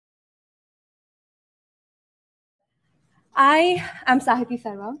I am Sahiti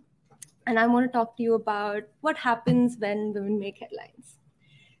Sarva, and I want to talk to you about what happens when women make headlines.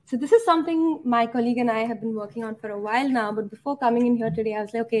 So this is something my colleague and I have been working on for a while now, but before coming in here today, I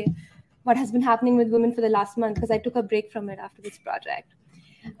was like, okay, what has been happening with women for the last month? Because I took a break from it after this project.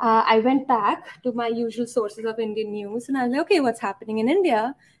 I went back to my usual sources of Indian news, and I was like, okay, what's happening in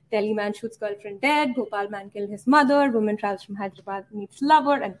India? Delhi man shoots girlfriend dead, Bhopal man killed his mother, woman travels from Hyderabad, meets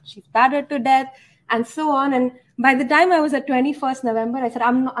lover, and she's battered to death, and so on. And by the time I was at 21st November, I said,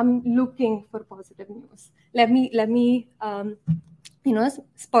 I'm looking for positive news. Let me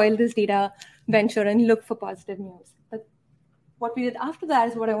spoil this data venture and look for positive news. But what we did after that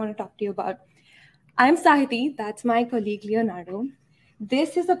is what I want to talk to you about. I'm Sahiti, that's my colleague Leonardo.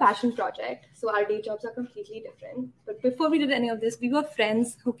 This is a passion project, so our day jobs are completely different. But before we did any of this, we were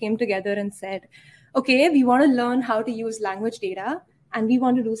friends who came together and said, okay, we want to learn how to use language data, and we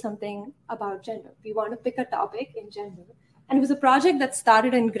want to do something about gender. We want to pick a topic in gender. And it was a project that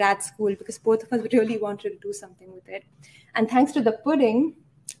started in grad school because both of us really wanted to do something with it. And thanks to the pudding,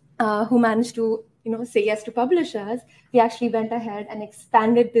 who managed to say yes to publish us, we actually went ahead and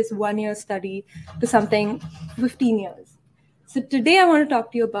expanded this 1-year study to something 15 years. So today I want to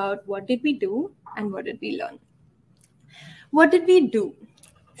talk to you about what did we do and what did we learn. What did we do?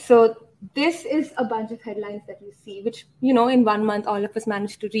 So this is a bunch of headlines that you see, which, in 1 month, all of us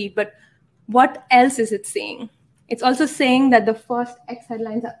managed to read. But what else is it saying? It's also saying that the first X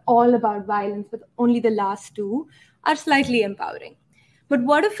headlines are all about violence, but only the last 2 are slightly empowering. But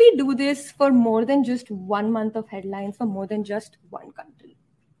what if we do this for more than just 1 month of headlines, for more than just one country?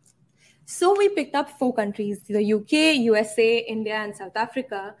 So we picked up 4 countries, the UK, USA, India, and South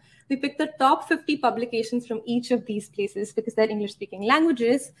Africa. We picked the top 50 publications from each of these places because they're English-speaking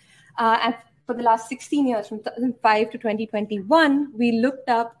languages. And for the last 16 years, from 2005 to 2021, we looked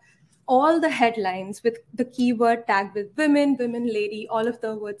up all the headlines with the keyword tagged with women, lady, all of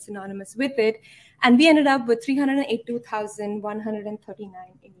the words synonymous with it. And we ended up with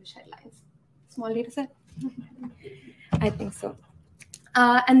 382,139 English headlines. Small data set? I think so.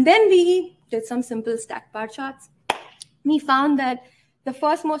 And then we did some simple stack bar charts. We found that the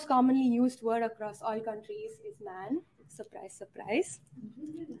first most commonly used word across all countries is man. Surprise, surprise.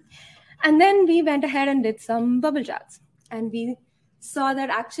 And then we went ahead and did some bubble charts. And we saw that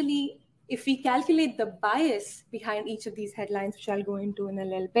actually, if we calculate the bias behind each of these headlines, which I'll go into in a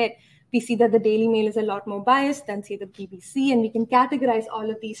little bit, we see that the Daily Mail is a lot more biased than, say, the BBC. And we can categorize all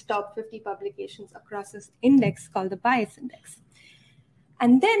of these top 50 publications across this index called the bias index.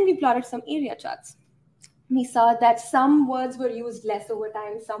 And then we plotted some area charts. We saw that some words were used less over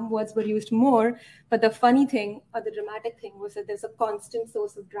time, some words were used more, but the funny thing, or the dramatic thing, was that there's a constant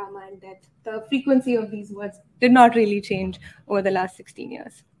source of drama and death. The frequency of these words did not really change over the last 16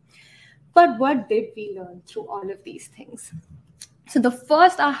 years. But what did we learn through all of these things? So the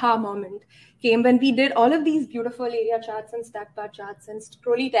first aha moment came when we did all of these beautiful area charts and stack bar charts and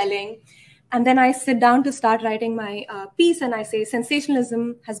storytelling. And then I sit down to start writing my piece and I say,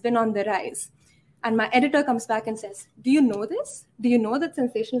 sensationalism has been on the rise. And my editor comes back and says, do you know this? Do you know that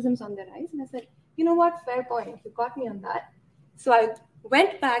sensationalism is on the rise? And I said, you know what, fair point. You got me on that. So I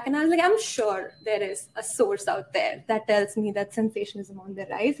went back and I was like, I'm sure there is a source out there that tells me that sensationalism on the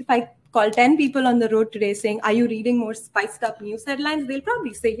rise. If I call 10 people on the road today saying, are you reading more spiced up news headlines? They'll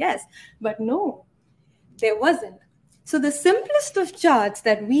probably say yes, but no, there wasn't. So the simplest of charts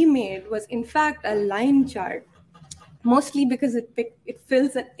that we made was, in fact, a line chart, mostly because it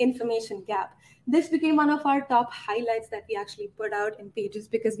fills an information gap. This became one of our top highlights that we actually put out in pages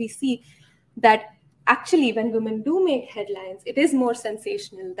because we see that actually when women do make headlines, it is more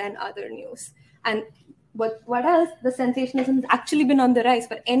sensational than other news. And what else? The sensationalism has actually been on the rise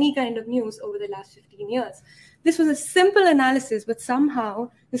for any kind of news over the last 15 years. This was a simple analysis, but somehow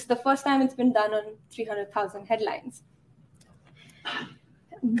this is the first time it's been done on 300,000 headlines.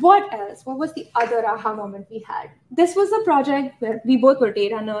 What else? What was the other aha moment we had? This was a project where we both were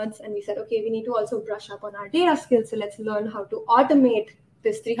data nerds, and we said, okay, we need to also brush up on our data skills, so let's learn how to automate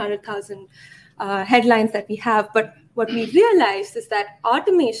this 300,000 headlines that we have. But what we realized is that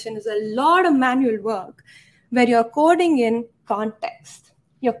automation is a lot of manual work where you're coding in context.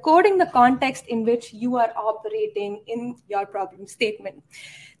 You're coding the context in which you are operating in your problem statement.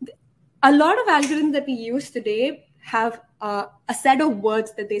 A lot of algorithms that we use today have a set of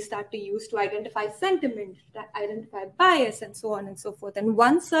words that they start to use to identify sentiment, to identify bias, and so on and so forth. And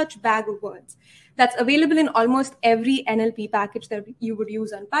one such bag of words that's available in almost every NLP package that you would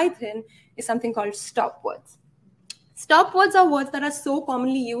use on Python is something called stop words. Stop words are words that are so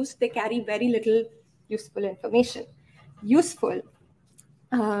commonly used, they carry very little useful information. Useful.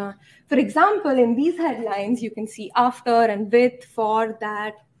 For example, in these headlines, you can see after and with, for,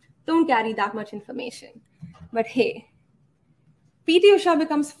 that, don't carry that much information. But hey, PT Usha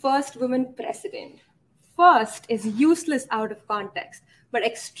becomes first woman president. First is useless out of context, but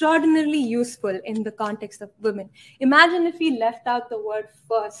extraordinarily useful in the context of women. Imagine if we left out the word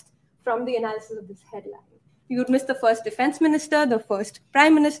first from the analysis of this headline. You would miss the first defense minister, the first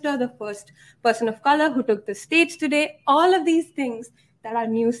prime minister, the first person of color who took the stage today, all of these things that are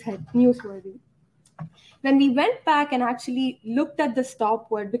newsworthy. When we went back and actually looked at the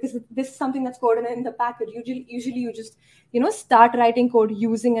stop word, because this is something that's coded in the package, usually you just start writing code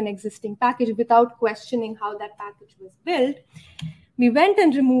using an existing package without questioning how that package was built. We went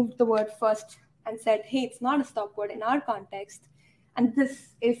and removed the word first and said, hey, it's not a stop word in our context. And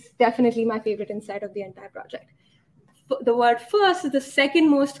this is definitely my favorite insight of the entire project. The word first is the second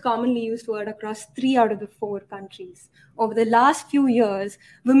most commonly used word across 3 out of the 4 countries. Over the last few years,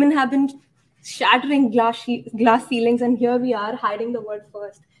 women have been shattering glass ceilings, and here we are hiding the word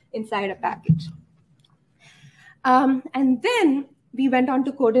first inside a package. And then we went on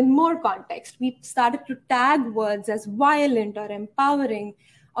to code in more context. We started to tag words as violent or empowering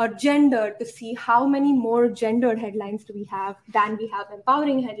or gendered to see how many more gendered headlines do we have than we have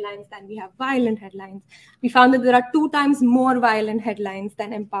empowering headlines, than we have violent headlines. We found that there are 2 times more violent headlines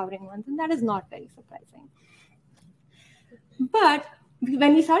than empowering ones, and that is not very surprising. But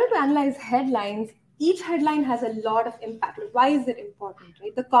when we started to analyze headlines, each headline has a lot of impact. Why is it important,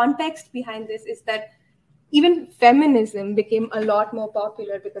 right? The context behind this is that even feminism became a lot more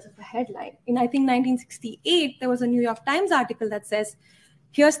popular because of a headline. In, I think, 1968, there was a New York Times article that says,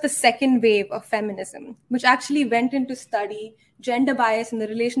 here's the second wave of feminism, which actually went into study gender bias and the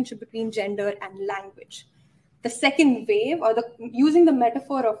relationship between gender and language. The second wave, or using the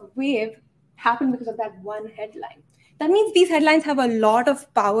metaphor of wave, happened because of that one headline. That means these headlines have a lot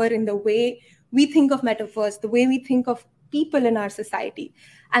of power in the way we think of metaphors, the way we think of people in our society.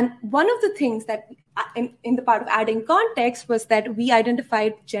 And one of the things that in the part of adding context was that we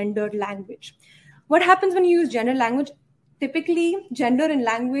identified gendered language. What happens when you use gendered language? Typically, gender in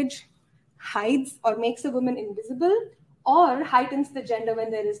language hides or makes a woman invisible or heightens the gender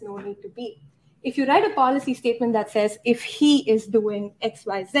when there is no need to be. If you write a policy statement that says, if he is doing X,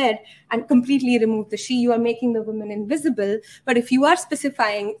 Y, Z, and completely remove the she, you are making the woman invisible. But if you are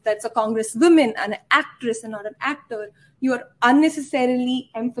specifying that's a congresswoman and an actress and not an actor, you are unnecessarily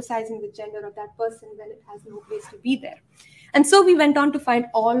emphasizing the gender of that person when it has no place to be there. And so we went on to find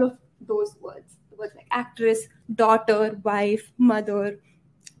all of those words like actress, daughter, wife, mother.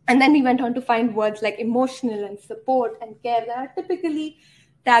 And then we went on to find words like emotional and support and care that are typically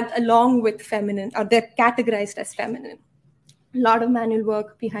tagged along with feminine, or they're categorized as feminine. A lot of manual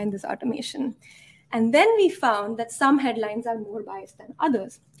work behind this automation. And then we found that some headlines are more biased than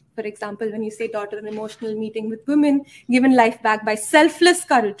others. For example, when you say daughter an emotional meeting with women, given life back by selfless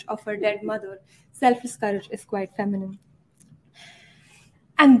courage of her dead mother, selfless courage is quite feminine.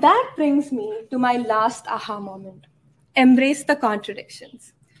 And that brings me to my last aha moment. Embrace the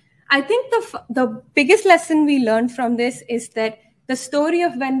contradictions. I think the biggest lesson we learned from this is that the story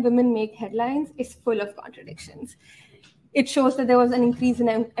of when women make headlines is full of contradictions. It shows that there was an increase in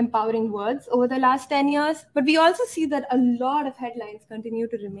empowering words over the last 10 years, but we also see that a lot of headlines continue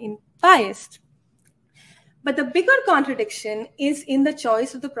to remain biased. But the bigger contradiction is in the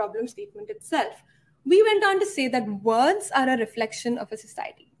choice of the problem statement itself. We went on to say that words are a reflection of a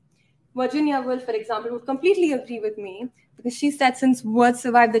society. Virginia Woolf, for example, would completely agree with me because she said since words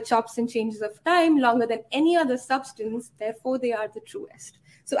survive the chops and changes of time longer than any other substance, therefore they are the truest.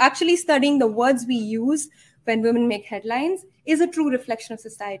 So actually studying the words we use when women make headlines is a true reflection of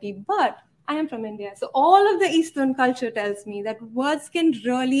society. But I am from India, so all of the Eastern culture tells me that words can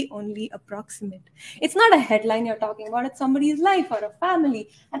really only approximate. It's not a headline you're talking about, it's somebody's life or a family.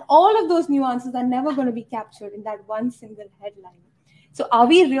 And all of those nuances are never going to be captured in that one single headline. So are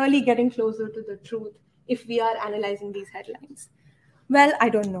we really getting closer to the truth if we are analyzing these headlines? Well, I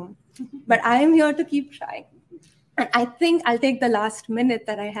don't know, but I am here to keep trying. And I think I'll take the last minute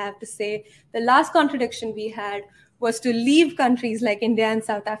that I have to say the last contradiction we had was to leave countries like India and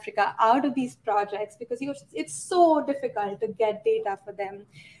South Africa out of these projects because it's so difficult to get data for them.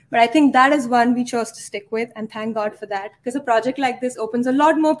 But I think that is one we chose to stick with, and thank God for that, because a project like this opens a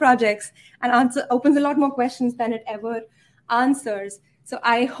lot more projects and opens a lot more questions than it ever answers. So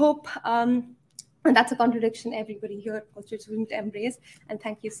I hope, and that's a contradiction everybody here also is willing to embrace, and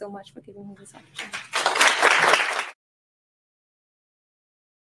thank you so much for giving me this opportunity.